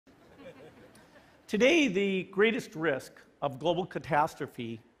Today, the greatest risk of global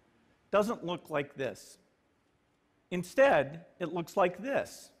catastrophe doesn't look like this. Instead, it looks like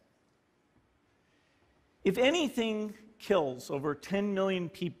this. If anything kills over 10 million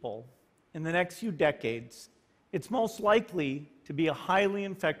people in the next few decades, it's most likely to be a highly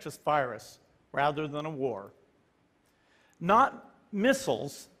infectious virus rather than a war. Not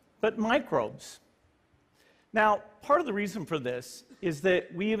missiles, but microbes. Now, part of the reason for this is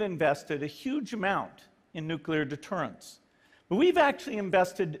that we have invested a huge amount in nuclear deterrence, but we've actually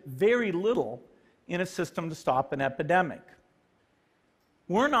invested very little in a system to stop an epidemic.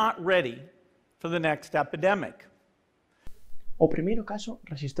 We're not ready for the next epidemic. O primeiro caso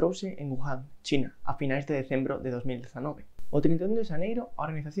rexistrouse en Wuhan, China, a finais de decembro de 2019. O 31 de xaneiro, a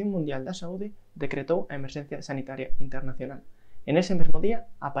Organización Mundial da Saúde decretou a emerxencia sanitaria internacional. En ese mesmo día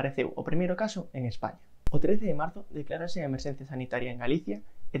apareceu o primeiro caso en España. O 13 de marzo declárase a emerxencia sanitaria en Galicia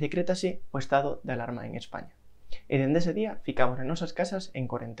e decrétase o estado de alarma en España. E dende ese día ficamos en nosas casas en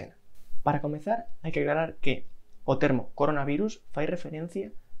cuarentena. Para comezar, hai que aclarar que o termo coronavirus fai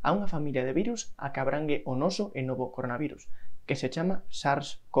referencia a unha familia de virus a que abrangue o noso e novo coronavirus, que se chama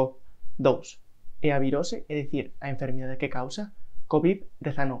SARS-CoV-2. E a virose, é dicir, a enfermidade que causa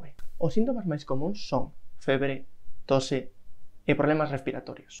COVID-19. Os síntomas máis comuns son febre, tose e problemas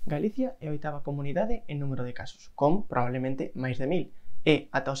respiratorios. Galicia é a oitava comunidade en número de casos, con probablemente máis de 1000,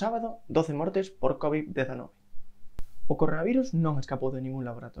 e ata o sábado 12 mortes por COVID-19. O coronavirus non escapou de ningún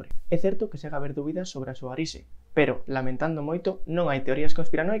laboratorio. É certo que segue a haber dúbidas sobre a súa orixe, pero, lamentando moito, non hai teorías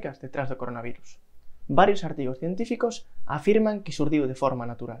conspiranoicas detrás do coronavirus. Varios artigos científicos afirman que xurdiu de forma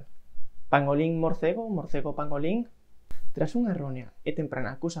natural. Pangolín morcego, morcego pangolín. Tras unha errónea e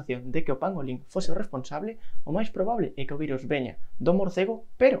temprana acusación de que o pangolín fose o responsable, o máis probable é que o virus veña do morcego,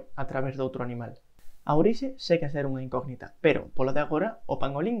 pero a través de outro animal. A orixe segue a ser unha incógnita, pero, polo de agora, o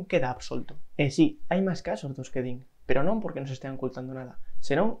pangolín queda absolto. E si, hai máis casos dos que din, pero non porque non se estean ocultando nada,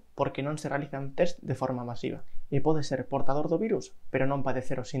 senón porque non se realizan test de forma masiva, e pode ser portador do virus, pero non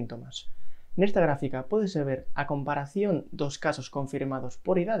padecer os síntomas. Nesta gráfica pódese ver a comparación dos casos confirmados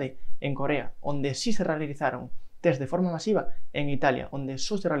por idade en Corea, onde si se realizaron test de forma masiva, e en Italia, onde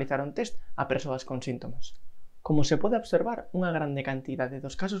só se realizaron test a persoas con síntomas. Como se pode observar, unha grande cantidade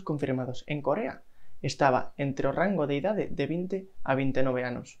dos casos confirmados en Corea estaba entre o rango de idade de 20 a 29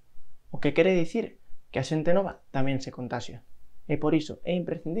 anos, o que quere dicir que a xente nova tamén se contaxia. E por iso é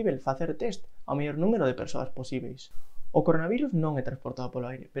imprescindível facer test ao maior número de persoas posíveis. O coronavirus non é transportado polo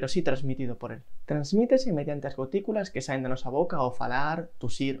aire, pero si transmitido por el. Transmítese mediante as gotículas que saen da nosa boca ao falar,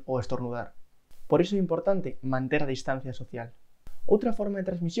 tusir ou estornudar. Por iso é importante manter a distancia social. Outra forma de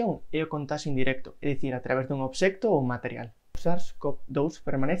transmisión é o contaxio indirecto, é dicir, a través dun obxecto ou un material. O SARS-CoV-2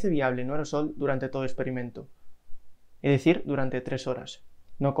 permanece viable no aerosol durante todo o experimento, é dicir, durante 3 horas.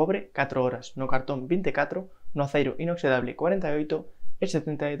 No cobre, 4 horas, no cartón 24, no aceiro inoxidable 48 e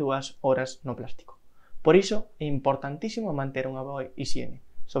 72 horas no plástico. Por iso é importantísimo manter unha boa hixiene,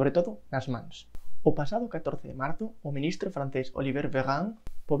 sobre todo nas mans. O pasado 14 de marzo, o ministro francés Olivier Véran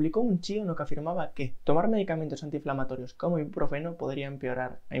publicou un chío no que afirmaba que tomar medicamentos antiinflamatorios como ibuprofeno podería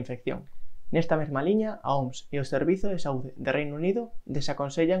empeorar a infección. Nesta mesma liña, a OMS e o Servizo de Saúde de Reino Unido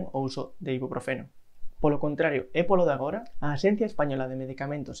desaconsellan o uso de ibuprofeno. Polo contrario, e polo de agora, a Axencia Española de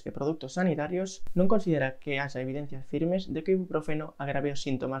Medicamentos e Produtos Sanitarios non considera que haxa evidencias firmes de que o ibuprofeno agrave os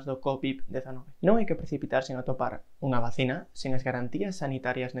síntomas do COVID-19. Non hai que precipitarse en atopar unha vacina sen as garantías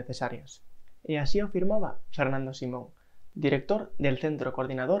sanitarias necesarias. E así o afirmaba Fernando Simón, director del Centro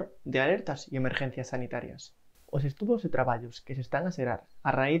Coordinador de Alertas e Emergencias Sanitarias. Os estudos e traballos que se están a xerar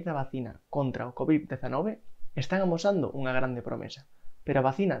a raíz da vacina contra o COVID-19 están amosando unha grande promesa, pero a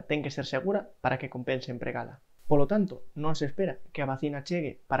vacina ten que ser segura para que compense empregala. Polo tanto, non se espera que a vacina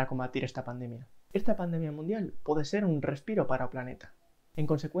chegue para combatir esta pandemia. Esta pandemia mundial pode ser un respiro para o planeta. En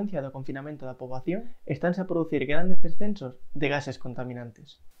consecuencia do confinamento da poboación, estánse a producir grandes descensos de gases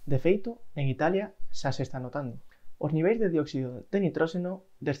contaminantes. De feito, en Italia xa se está notando. Os niveis de dióxido de nitróxeno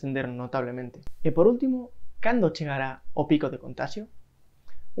descenderon notablemente. E por último, cando chegará o pico de contagio?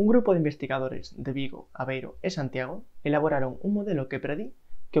 Un grupo de investigadores de Vigo, Aveiro e Santiago elaboraron un modelo que predí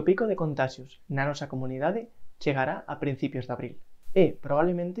que o pico de contaxios na nosa comunidade chegará a principios de abril e,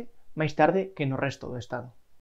 probablemente, máis tarde que no resto do estado.